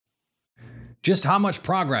Just how much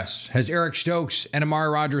progress has Eric Stokes and Amari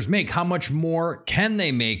Rodgers make? How much more can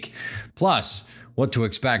they make? Plus, what to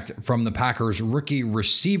expect from the Packers rookie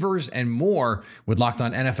receivers and more with Locked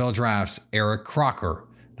On NFL Draft's Eric Crocker.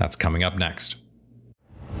 That's coming up next.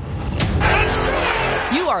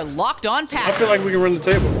 You are Locked On Packers. I feel like we can run the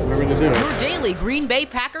table. We're going to do it. Your daily Green Bay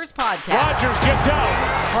Packers podcast. Rodgers gets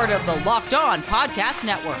out. Part of the Locked On Podcast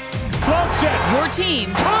Network. Floats it. Your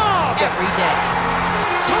team every day.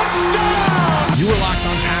 Touchdown! You are Locked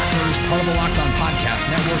On Packers, part of the Locked On Podcast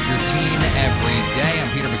Network, your team every day.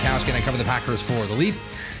 I'm Peter Bukowski, and I cover the Packers for The Leap,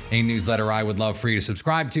 a newsletter I would love for you to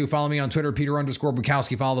subscribe to. Follow me on Twitter,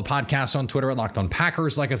 Peter_Bukowski. Follow the podcast on Twitter at Locked On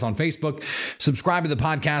Packers. Like us on Facebook. Subscribe to the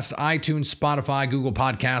podcast, iTunes, Spotify, Google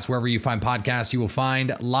Podcasts. Wherever you find podcasts, you will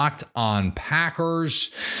find Locked On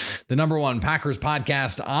Packers, the number one Packers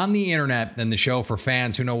podcast on the internet, and the show for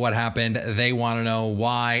fans who know what happened. They want to know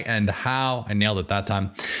why and how. I nailed it that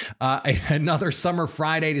time. Another Summer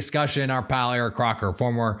Friday discussion. Our pal Eric Crocker,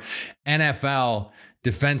 former NFL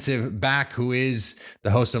defensive back, who is the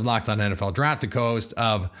host of Locked On NFL Draft, the co-host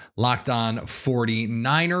of Locked On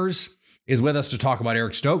 49ers, is with us to talk about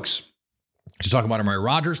Eric Stokes, to talk about Amari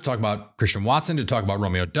Rodgers, to talk about Christian Watson, to talk about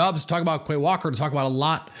Romeo Doubs, to talk about Quay Walker, to talk about a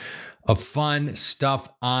lot of fun stuff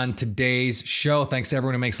on today's show. Thanks to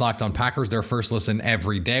everyone who makes Locked On Packers their first listen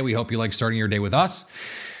every day. We hope you like starting your day with us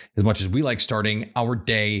as much as we like starting our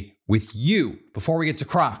day with you. Before we get to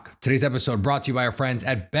Croc, today's episode brought to you by our friends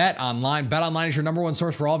at Bet Online. Bet Online is your number one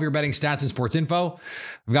source for all of your betting stats and sports info.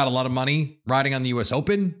 We've got a lot of money riding on the U.S.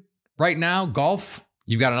 Open right now. Golf,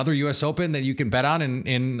 you've got another U.S. Open that you can bet on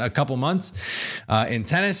in a couple months. In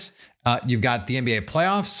tennis, you've got the NBA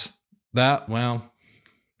playoffs.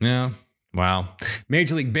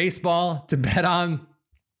 Major League Baseball to bet on,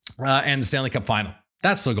 and the Stanley Cup Final.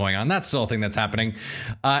 That's still going on. That's still a thing that's happening.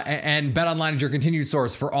 And BetOnline is your continued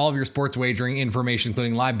source for all of your sports wagering information,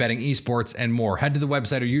 including live betting, esports, and more. Head to the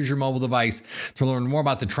website or use your mobile device to learn more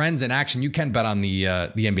about the trends in action. You can bet on the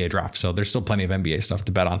NBA draft, so there's still plenty of NBA stuff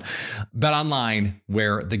to bet on. BetOnline,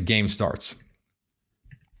 where the game starts.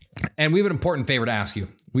 And we have an important favor to ask you.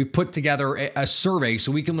 We've put together a survey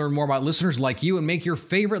so we can learn more about listeners like you and make your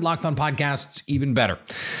favorite Locked On podcasts even better.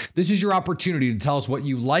 This is your opportunity to tell us what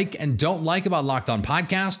you like and don't like about Locked On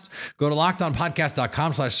Podcast. Go to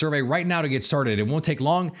lockedonpodcast.com/survey right now to get started. It won't take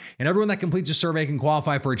long, and everyone that completes a survey can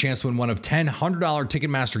qualify for a chance to win one of 10 $100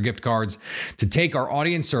 Ticketmaster gift cards. To take our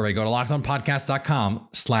audience survey, go to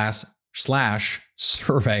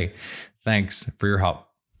lockedonpodcast.com/survey. Thanks for your help.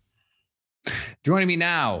 Joining me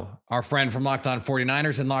now, our friend from Locked On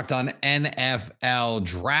 49ers and Locked On NFL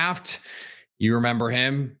Draft. You remember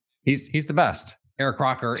him. He's the best. Eric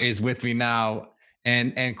Crocker is with me now.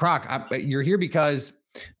 And Croc, you're here because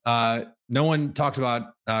no one talks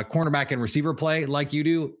about cornerback and receiver play like you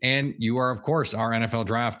do. And you are, of course, our NFL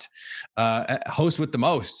Draft host with the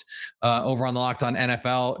most over on the Locked On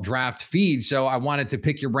NFL Draft feed. So I wanted to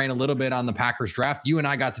pick your brain a little bit on the Packers draft. You and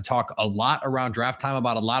I got to talk a lot around draft time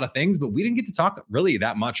about a lot of things, but we didn't get to talk really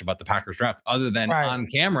that much about the Packers draft other than on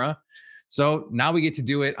camera. So now we get to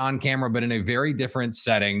do it on camera, but in a very different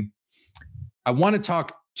setting. I want to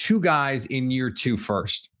talk two guys in year two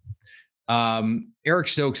first. Eric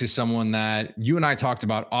Stokes is someone that you and I talked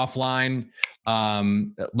about offline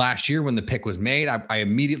last year when the pick was made. I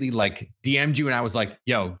immediately DM'd you and I was like,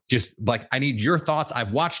 yo, just I need your thoughts.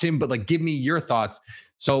 I've watched him, but give me your thoughts.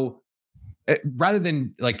 So rather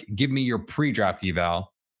than give me your pre-draft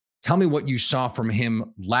eval, tell me what you saw from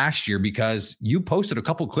him last year, because you posted a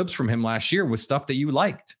couple clips from him last year with stuff that you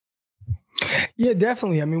liked. Yeah,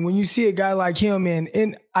 definitely. I mean, when you see a guy like him,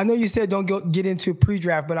 and I know you said don't get into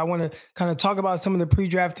pre-draft, but I want to kind of talk about some of the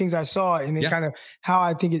pre-draft things I saw and then kind of how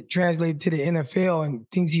I think it translated to the NFL and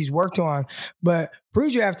things he's worked on. But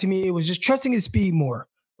pre-draft to me, it was just trusting his speed more,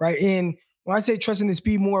 right? And when I say trusting his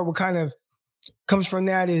speed more, what kind of comes from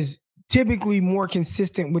that is typically more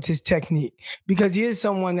consistent with his technique, because he is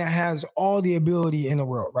someone that has all the ability in the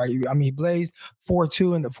world, right? I mean, he blazed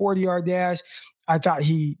 4.2 in the 40-yard dash. I thought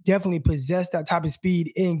he definitely possessed that type of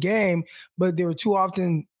speed in game, but there were too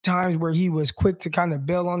often times where he was quick to kind of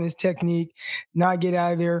bail on his technique, not get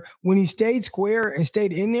out of there. When he stayed square and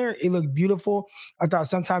stayed in there, it looked beautiful. I thought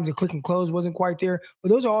sometimes the click and close wasn't quite there, but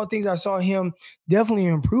those are all things I saw him definitely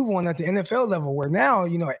improve on at the NFL level, where now,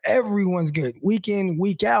 everyone's good week in,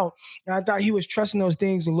 week out. And I thought he was trusting those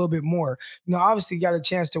things a little bit more. Obviously got a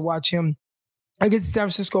chance to watch him against the San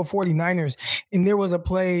Francisco 49ers, and there was a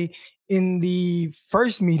play in the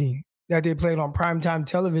first meeting that they played on primetime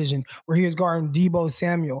television where he was guarding Deebo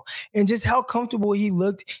Samuel, and just how comfortable he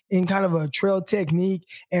looked in kind of a trail technique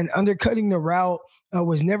and undercutting the route,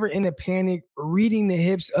 was never in a panic, reading the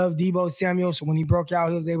hips of Deebo Samuel. So when he broke out,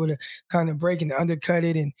 he was able to kind of break and undercut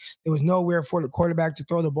it, and there was nowhere for the quarterback to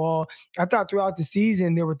throw the ball. I thought throughout the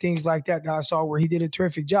season, there were things like that I saw where he did a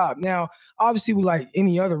terrific job. Now, obviously, like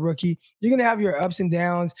any other rookie, you're going to have your ups and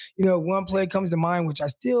downs. One play comes to mind, which I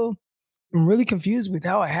still am really confused with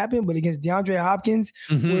how it happened, but against DeAndre Hopkins,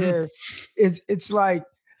 where it's like,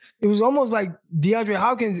 it was almost like DeAndre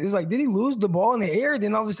Hopkins is like, did he lose the ball in the air?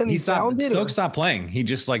 Then all of a sudden Stokes stopped playing. He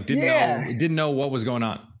just like didn't know what was going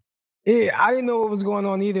on. Yeah, I didn't know what was going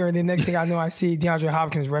on either. And the next thing I know, I see DeAndre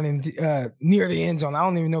Hopkins running near the end zone. I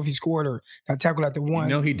don't even know if he scored or got tackled at the one.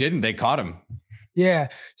 No, he didn't. They caught him. Yeah.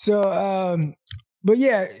 So, but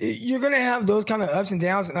yeah, you're going to have those kind of ups and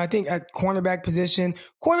downs. And I think at cornerback position,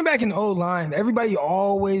 cornerback and O-line, everybody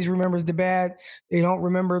always remembers the bad. They don't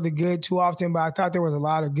remember the good too often, but I thought there was a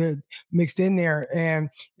lot of good mixed in there. And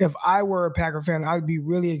if I were a Packer fan, I'd be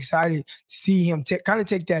really excited to see him kind of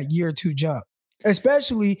take that year or two jump.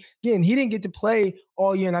 Especially, again, he didn't get to play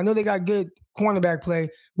all year. And I know they got good cornerback play,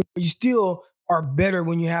 but you still are better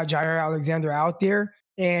when you have Jair Alexander out there.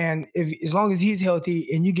 And as long as he's healthy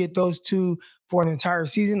and you get those two for an entire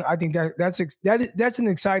season, I think that's an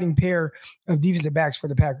exciting pair of defensive backs for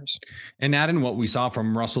the Packers. And add in what we saw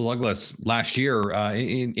from Russell Douglas last year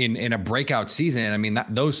in a breakout season. I mean,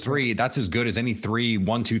 those three, that's as good as any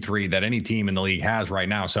 1, 2, 3 that any team in the league has right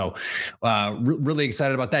now. So really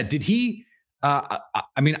excited about that. Did he?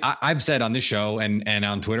 I've said on this show and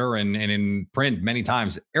on Twitter and in print many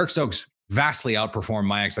times, Eric Stokes vastly outperformed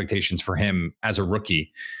my expectations for him as a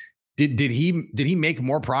rookie. Did he make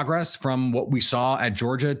more progress from what we saw at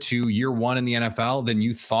Georgia to year one in the NFL than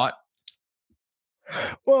you thought?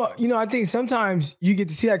 Well, I think sometimes you get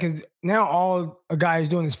to see that because now all a guy is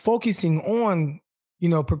doing is focusing on,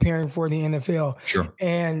 preparing for the NFL. Sure.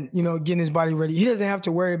 And, getting his body ready. He doesn't have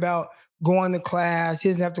to worry about going to class. He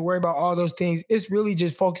doesn't have to worry about all those things. It's really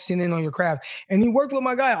just focusing in on your craft. And he worked with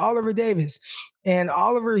my guy, Oliver Davis. And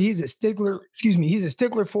Oliver, he's a stickler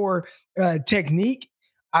for technique.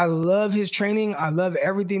 I love his training. I love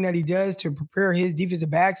everything that he does to prepare his defensive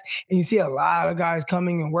backs. And you see a lot of guys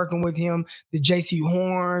coming and working with him, the J.C.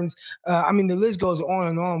 Horns. The list goes on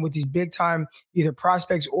and on with these big-time either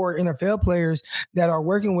prospects or NFL players that are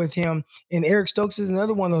working with him. And Eric Stokes is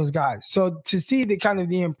another one of those guys. So to see the kind of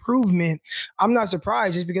the improvement, I'm not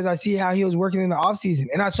surprised just because I see how he was working in the offseason.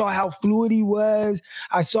 And I saw how fluid he was.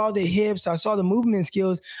 I saw the hips. I saw the movement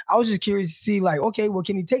skills. I was just curious to see, like, okay, well,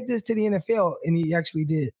 can he take this to the NFL? And he actually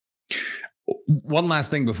did. One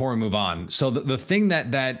last thing before we move on. So the thing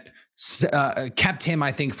that kept him,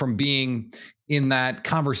 I think, from being in that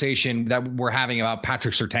conversation that we're having about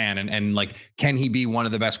Patrick Surtain and like, can he be one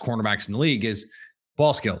of the best cornerbacks in the league is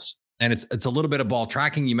ball skills. And it's a little bit of ball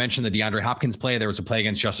tracking. You mentioned the DeAndre Hopkins play. There was a play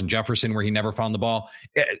against Justin Jefferson where he never found the ball.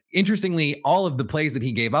 Interestingly, all of the plays that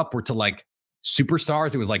he gave up were to like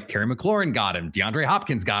superstars. It was like Terry McLaurin got him, DeAndre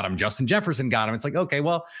Hopkins got him, Justin Jefferson got him. It's like, okay,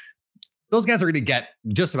 well, those guys are going to get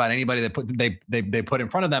just about anybody that they put in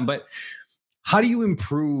front of them. But how do you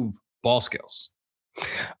improve ball skills?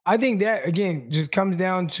 I think that, again, just comes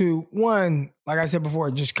down to one, like I said before,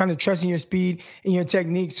 just kind of trusting your speed and your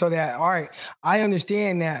technique so that, all right, I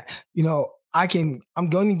understand that, I'm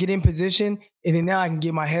going to get in position and then now I can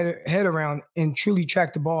get my head around and truly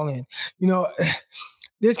track the ball in.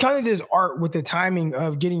 There's kind of this art with the timing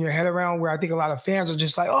of getting your head around where I think a lot of fans are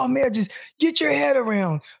just like, oh man, just get your head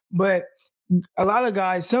around. But a lot of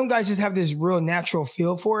guys, some guys just have this real natural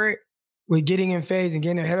feel for it with getting in phase and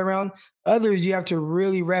getting their head around. Others, you have to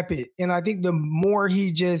really rep it. And I think the more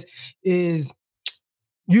he just is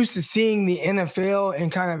used to seeing the NFL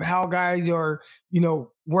and kind of how guys are,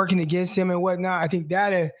 working against him and whatnot, I think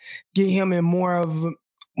that'll get him to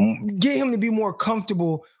be more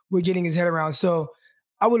comfortable with getting his head around. So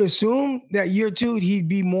I would assume that year two, he'd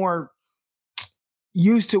be more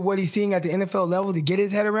used to what he's seeing at the NFL level to get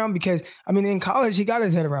his head around because, in college, he got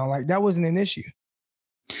his head around. Like, that wasn't an issue.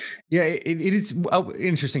 Yeah, it is an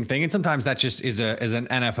interesting thing. And sometimes that just is an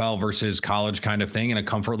NFL versus college kind of thing and a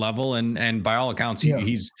comfort level. And by all accounts,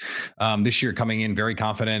 he's this year coming in very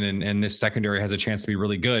confident and this secondary has a chance to be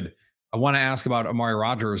really good. I want to ask about Amari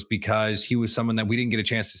Rodgers because he was someone that we didn't get a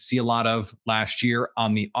chance to see a lot of last year.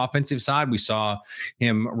 On the offensive side, we saw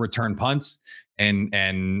him return punts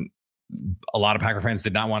and a lot of Packer fans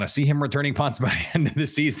did not want to see him returning punts by the end of the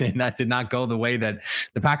season. That did not go the way that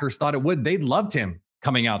the Packers thought it would. They loved him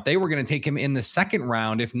coming out. They were going to take him in the second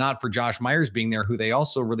round, if not for Josh Myers being there, who they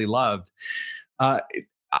also really loved.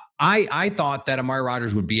 I thought that Amari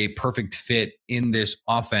Rodgers would be a perfect fit in this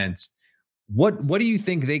offense. What do you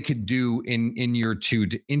think they could do in year two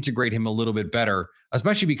to integrate him a little bit better,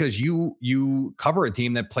 especially because you cover a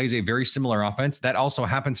team that plays a very similar offense that also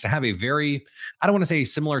happens to have a very, I don't want to say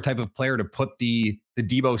similar type of player to put the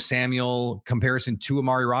Deebo Samuel comparison to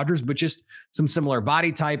Amari Rodgers, but just some similar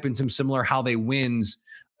body type and some similar how they wins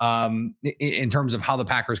in terms of how the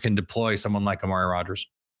Packers can deploy someone like Amari Rodgers.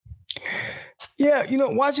 Yeah,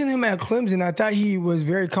 watching him at Clemson, I thought he was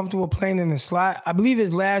very comfortable playing in the slot. I believe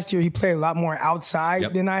his last year he played a lot more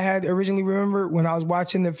outside than I had originally remembered when I was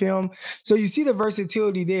watching the film. So you see the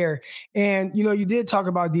versatility there. And, you did talk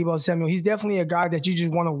about Deebo Samuel. He's definitely a guy that you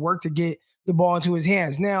just want to work to get the ball into his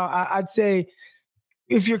hands. Now, I'd say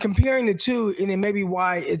if you're comparing the two, and then maybe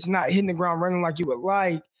why it's not hitting the ground running like you would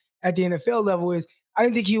like at the NFL level is I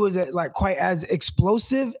didn't think he was quite as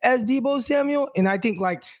explosive as Deebo Samuel. And I think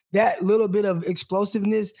that little bit of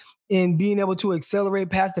explosiveness in being able to accelerate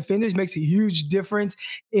past defenders makes a huge difference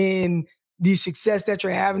in the success that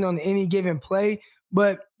you're having on any given play.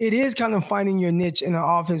 But it is kind of finding your niche in the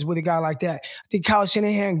offense with a guy like that. I think Kyle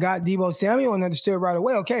Shanahan got Deebo Samuel and understood right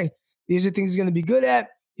away, okay, these are things he's going to be good at.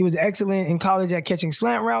 He was excellent in college at catching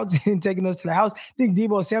slant routes and taking those to the house. I think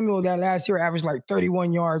Deebo Samuel that last year averaged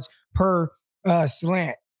 31 yards per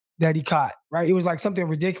slant that he caught, right? It was something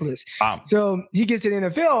ridiculous. Wow. So he gets to the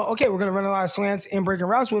NFL. Okay, we're going to run a lot of slants and breaking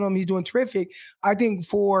routes with him. He's doing terrific. I think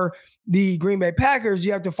for the Green Bay Packers,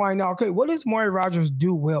 you have to find out, okay, what does Amari Rodgers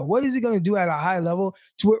do well? What is he going to do at a high level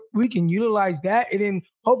to where we can utilize that and then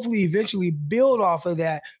hopefully eventually build off of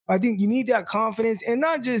that? I think you need that confidence, and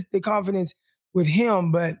not just the confidence with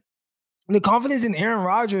him, but the confidence in Aaron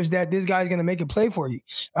Rodgers that this guy's going to make a play for you.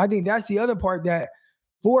 I think that's the other part that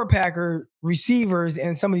for Packer receivers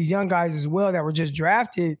and some of these young guys as well that were just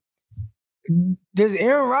drafted, does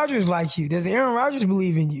Aaron Rodgers like you? Does Aaron Rodgers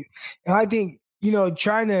believe in you? And I think,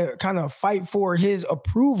 trying to kind of fight for his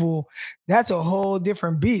approval, that's a whole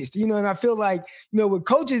different beast. And I feel with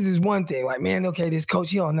coaches is one thing. Okay, this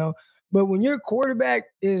coach, he don't know. But when your quarterback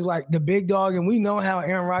is the big dog, and we know how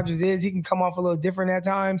Aaron Rodgers is, he can come off a little different at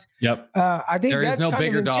times. Yep. I think there is no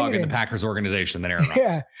bigger dog in the Packers organization than Aaron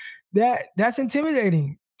Rodgers. Yeah. That's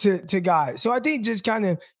intimidating to guys. So I think just kind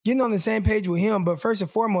of getting on the same page with him, but first and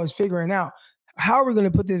foremost, figuring out how are we going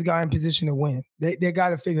to put this guy in position to win. They got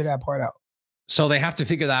to figure that part out. So they have to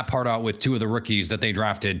figure that part out with two of the rookies that they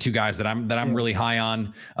drafted, two guys that I'm really high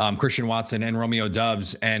on, Christian Watson and Romeo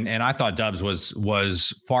Doubs. And I thought Doubs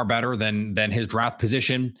was far better than his draft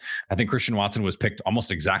position. I think Christian Watson was picked almost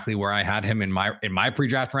exactly where I had him in my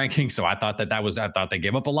pre-draft ranking. So I thought I thought they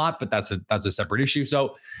gave up a lot, but that's a separate issue.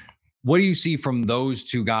 So what do you see from those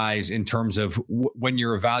two guys in terms of when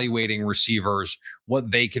you're evaluating receivers, what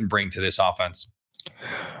they can bring to this offense?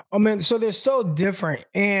 Oh, man, so they're so different.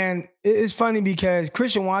 And it's funny because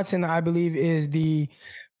Christian Watson, I believe, is the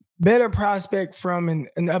better prospect from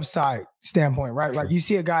an upside standpoint, right? Sure. You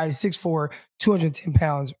see a guy 6'4", 210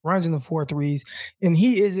 pounds, runs in the 4.3s, and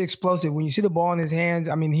he is explosive. When you see the ball in his hands,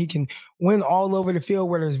 he can win all over the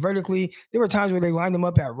field, whether it's vertically. There were times where they lined him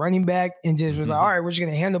up at running back and just was all right, we're just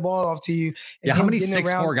going to hand the ball off to you. Yeah, how many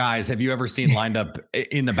 6'4" guys have you ever seen lined up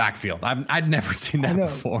in the backfield? I'd never seen that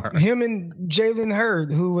before. Him and Jalen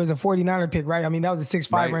Hurd, who was a 49er pick, right? That was a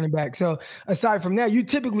 6'5" running back. So aside from that, you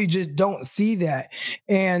typically just don't see that.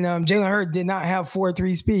 And Jalen Hurd did not have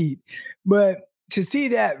 4.3 speed. But to see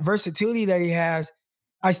that versatility that he has,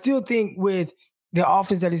 I still think with the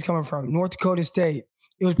offense that he's coming from, North Dakota State,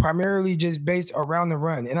 it was primarily just based around the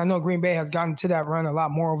run. And I know Green Bay has gotten to that run a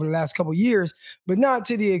lot more over the last couple of years, but not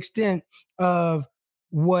to the extent of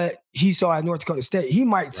what he saw at North Dakota State. He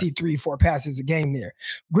might see 3-4 passes a game there.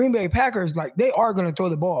 Green Bay Packers, they are going to throw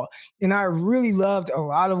the ball. And I really loved a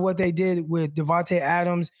lot of what they did with Devontae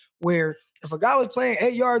Adams, where if a guy was playing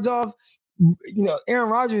 8 yards off, Aaron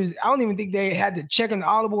Rodgers, I don't even think they had to check an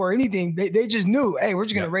audible or anything. They just knew, hey, we're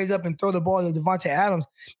just going to raise up and throw the ball to Devontae Adams,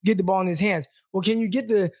 get the ball in his hands. Well, can you get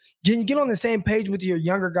on the same page with your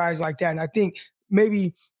younger guys like that? And I think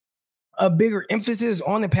maybe a bigger emphasis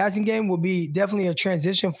on the passing game will be definitely a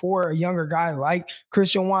transition for a younger guy like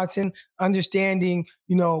Christian Watson, understanding,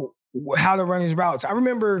 how to run his routes. I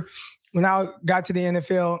remember when I got to the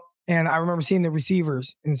NFL, and I remember seeing the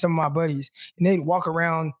receivers and some of my buddies, and they'd walk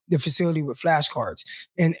around the facility with flashcards,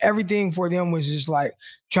 and everything for them was just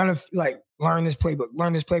trying to learn this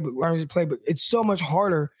playbook. It's so much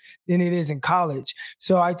harder than it is in college.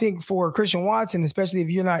 So I think for Christian Watson, especially if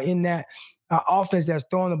you're not in that offense that's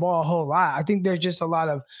throwing the ball a whole lot, I think there's just a lot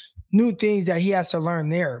of new things that he has to learn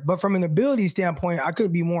there. But from an ability standpoint, I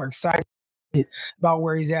couldn't be more excited about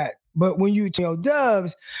where he's at But when you Romeo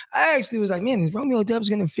Doubs, I actually was like, man, is Romeo Doubs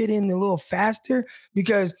going to fit in a little faster?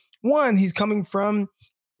 Because one, he's coming from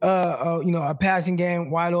a passing game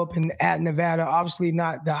wide open at Nevada, obviously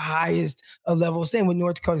not the highest level. Same with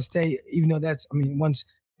North Dakota State, even though one's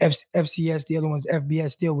FCS, the other one's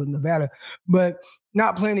FBS still with Nevada, but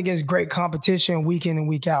not playing against great competition week in and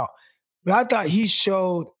week out. But I thought he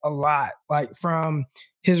showed a lot, like from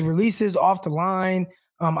his releases off the line.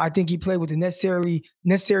 I think he played with the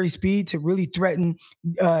necessary speed to really threaten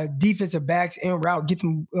defensive backs en route, get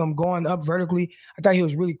them going up vertically. I thought he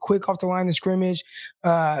was really quick off the line of scrimmage.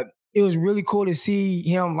 It was really cool to see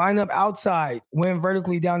him line up outside, win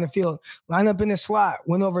vertically down the field, line up in the slot,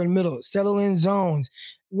 win over in the middle, settle in zones.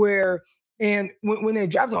 When they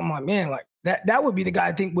drafted him, I'm like, man, like that would be the guy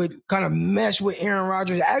I think would kind of mesh with Aaron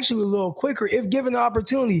Rodgers actually a little quicker if given the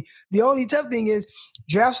opportunity. The only tough thing is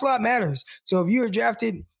draft slot matters. So if you were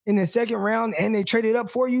drafted in the second round and they traded up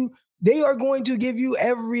for you, they are going to give you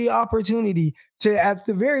every opportunity to, at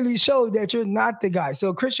the very least, show that you're not the guy.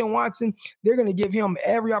 So Christian Watson, they're going to give him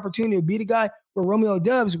every opportunity to be the guy, where Romeo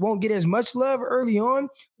Doubs won't get as much love early on.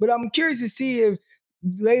 But I'm curious to see if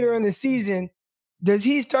later in the season, does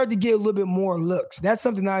he start to get a little bit more looks? That's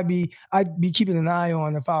something I'd be keeping an eye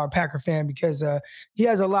on if I were a Packer fan, because he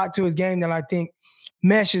has a lot to his game that I think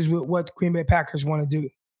meshes with what the Green Bay Packers want to do.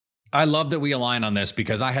 I love that we align on this,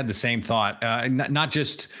 because I had the same thought, not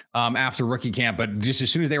just after rookie camp, but just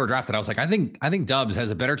as soon as they were drafted, I was like, I think Doubs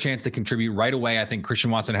has a better chance to contribute right away. I think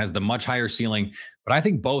Christian Watson has the much higher ceiling, but I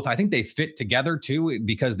think they fit together too,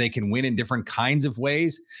 because they can win in different kinds of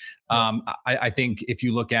ways. I think if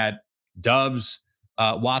you look at Doubs,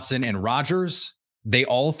 Watson, and Rodgers, they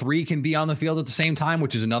all three can be on the field at the same time,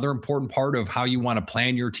 which is another important part of how you want to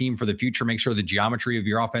plan your team for the future, make sure the geometry of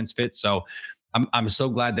your offense fits. So I'm so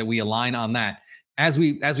glad that we align on that. As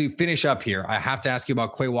we finish up here, I have to ask you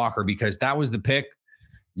about Quay Walker, because that was the pick.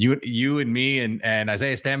 You and me and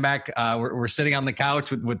Isaiah Stanback, we're sitting on the couch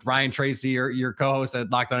with Ryan Tracy, your co-host at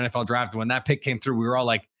Locked On NFL Draft. When that pick came through, we were all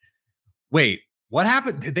like, wait, what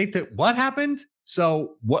happened? What happened?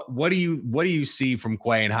 So what do you see from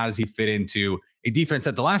Quay, and how does he fit into a defense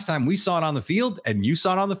that the last time we saw it on the field and you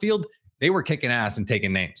saw it on the field, they were kicking ass and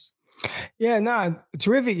taking names? Yeah,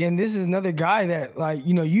 terrific. And this is another guy that, like,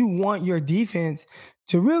 you want your defense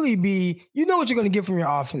to really be, what you're going to get from your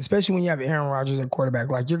offense, especially when you have Aaron Rodgers at quarterback.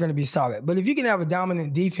 Like, you're going to be solid. But if you can have a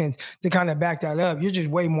dominant defense to kind of back that up, you're just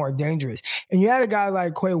way more dangerous. And you had a guy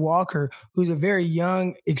like Quay Walker, who's a very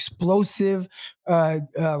young, explosive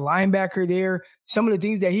linebacker there. Some of the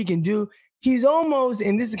things that he can do, he's almost,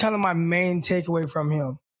 and this is kind of my main takeaway from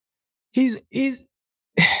him,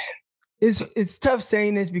 It's tough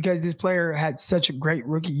saying this because this player had such a great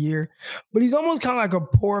rookie year, but he's almost kind of like a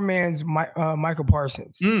poor man's Michael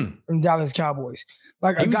Parsons from Dallas Cowboys.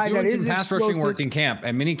 Like a guy that is pass rushing work in camp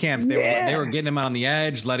and mini camps. They were getting him on the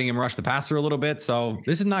edge, letting him rush the passer a little bit. So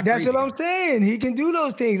this is not. That's what I'm saying. He can do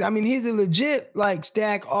those things. I mean, he's a legit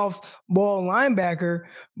stack off ball linebacker,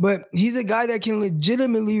 but he's a guy that can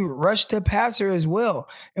legitimately rush the passer as well.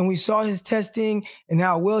 And we saw his testing and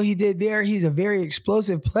how well he did there. He's a very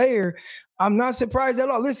explosive player. I'm not surprised at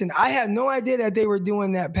all. Listen, I had no idea that they were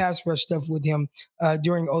doing that pass rush stuff with him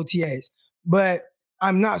during OTAs, but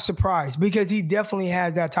I'm not surprised because he definitely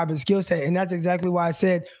has that type of skill set. And that's exactly why I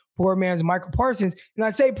said poor man's Michael Parsons. And I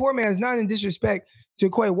say poor man's not in disrespect to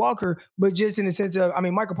Quay Walker, but just in the sense of,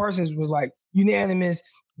 Michael Parsons was like unanimous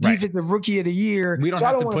defensive rookie of the year. We don't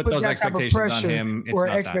have to put those expectations on him. Or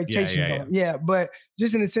expectation. Yeah. But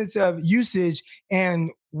just in the sense of usage and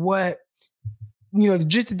what,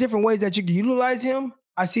 just the different ways that you can utilize him,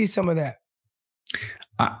 I see some of that.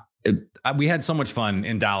 We had so much fun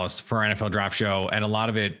in Dallas for our NFL draft show, and a lot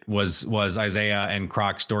of it was Isaiah and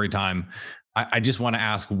Croc story time. I just want to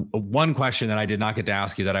ask one question that I did not get to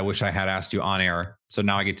ask you that I wish I had asked you on air. So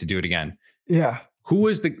now I get to do it again. Yeah. Who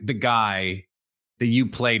was the guy that you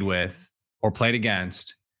played with or played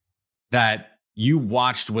against that you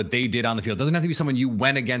watched what they did on the field? It doesn't have to be someone you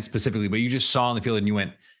went against specifically, but you just saw on the field and you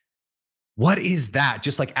went, what is that?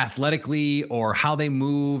 Just like athletically, or how they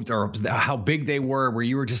moved, or how big they were, where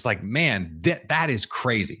you were just like, man, that is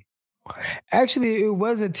crazy. Actually, it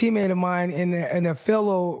was a teammate of mine and a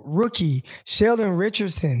fellow rookie, Sheldon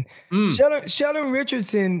Richardson. Sheldon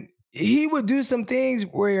Richardson, he would do some things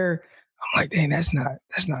where I'm like, dang, that's not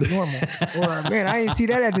normal. Or, man, I didn't see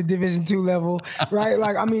that at the Division II level, right?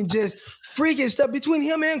 Just freaking stuff between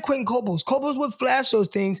him and Quentin Coples. Coples would flash those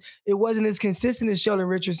things. It wasn't as consistent as Sheldon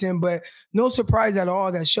Richardson, but no surprise at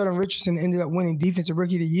all that Sheldon Richardson ended up winning Defensive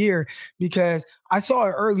Rookie of the Year, because I saw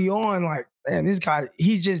it early on, like, man, this guy,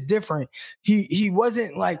 he's just different. He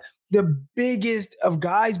wasn't like the biggest of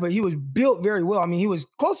guys, but he was built very well. I mean, he was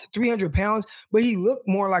close to 300 pounds, but he looked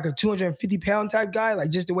more like a 250-pound type guy, like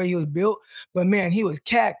just the way he was built. But man, he was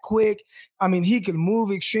cat quick. I mean, he could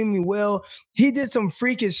move extremely well. He did some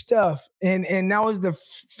freakish stuff, and that was the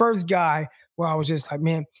first guy where I was just like,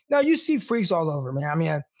 man. Now you see freaks all over, man. I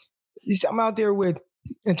mean, I'm out there with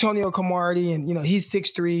Antonio Cromartie, and he's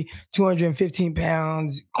 6'3", 215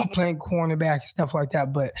 pounds, playing cornerback and stuff like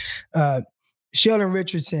that. But Sheldon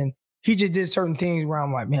Richardson, he just did certain things where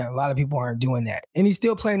I'm like, man, a lot of people aren't doing that, and he's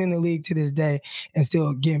still playing in the league to this day and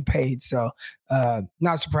still getting paid. So,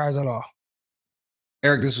 not surprised at all.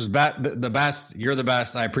 Eric, this was the best. You're the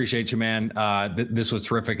best. I appreciate you, man. This was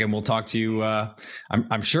terrific, and we'll talk to you.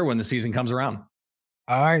 I'm sure when the season comes around.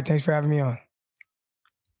 All right, thanks for having me on.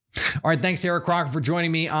 All right, thanks to Eric Crocker for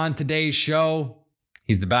joining me on today's show.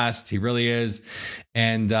 He's the best. He really is.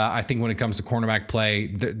 And I think when it comes to cornerback play,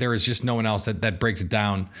 there is just no one else that breaks it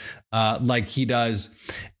down like he does.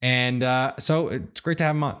 And so it's great to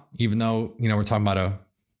have him on, even though, we're talking about a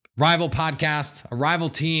rival podcast, a rival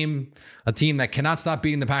team, a team that cannot stop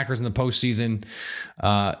beating the Packers in the postseason.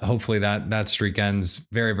 Hopefully that streak ends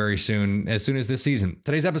very, very soon, as soon as this season.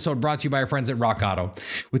 Today's episode brought to you by our friends at Rock Auto.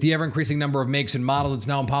 With the ever-increasing number of makes and models, it's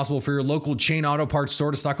now impossible for your local chain auto parts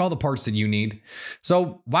store to stock all the parts that you need.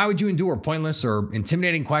 So why would you endure pointless or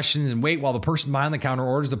intimidating questions and wait while the person behind the counter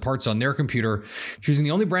orders the parts on their computer, choosing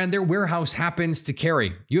the only brand their warehouse happens to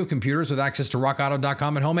carry? You have computers with access to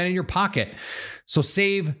rockauto.com at home and in your pocket. So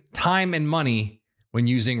save time and money when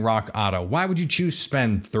using Rock Auto. Why would you choose to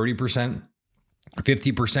spend 30%,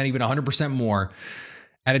 50%, even 100% more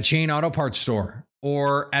at a chain auto parts store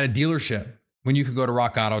or at a dealership when you could go to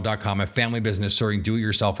rockauto.com, a family business serving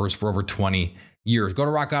do-it-yourselfers for over 20 years? Go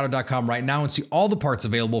to rockauto.com right now and see all the parts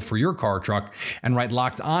available for your car or truck, and write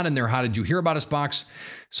Locked On in their How Did You Hear About Us box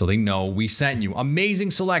so they know we sent you.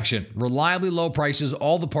 Amazing selection, reliably low prices,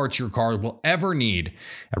 all the parts your car will ever need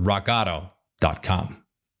at rockauto.com.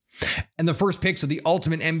 And the first picks of the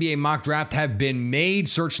Ultimate NBA Mock Draft have been made.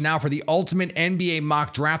 Search now for the Ultimate NBA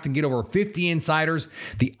Mock Draft and get over 50 insiders,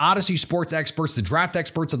 the Odyssey Sports experts, the draft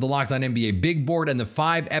experts of the Locked On NBA Big Board, and the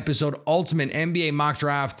 5-episode Ultimate NBA Mock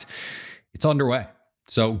Draft. It's underway.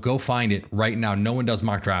 So go find it right now. No one does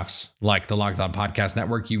mock drafts like the Locked On Podcast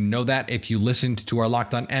Network. You know that if you listened to our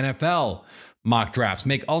Locked On NFL mock drafts.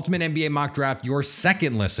 Make Ultimate NBA Mock Draft your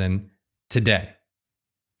second listen today.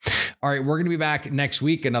 All right, we're going to be back next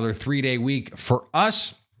week, another 3-day week for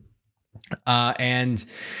us. And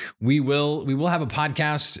we will have a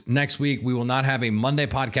podcast next week. We will not have a Monday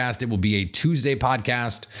podcast. It will be a Tuesday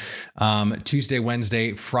podcast. Tuesday,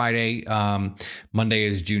 Wednesday, Friday. Monday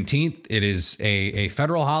is Juneteenth. It is a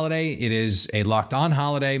federal holiday. It is a Locked On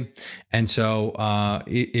holiday. And so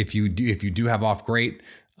if you do have off, great.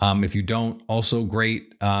 If you don't, also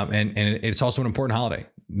great. And it's also an important holiday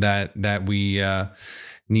that we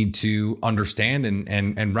need to understand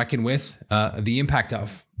and reckon with the impact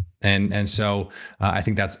of. And so I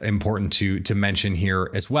think that's important to mention here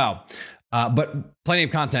as well. But plenty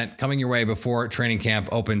of content coming your way before training camp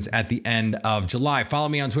opens at the end of July. Follow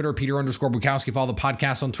me on Twitter, Peter_Bukowski. Follow the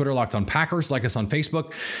podcast on Twitter, Locked On Packers. Like us on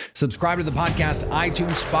Facebook. Subscribe to the podcast,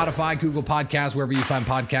 iTunes, Spotify, Google Podcasts, wherever you find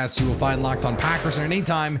podcasts. You will find Locked On Packers. And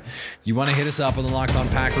anytime you want to hit us up on the Locked On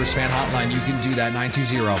Packers fan hotline, you can do that,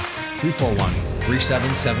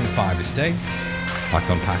 920-341-3775. Stay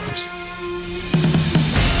Locked On Packers.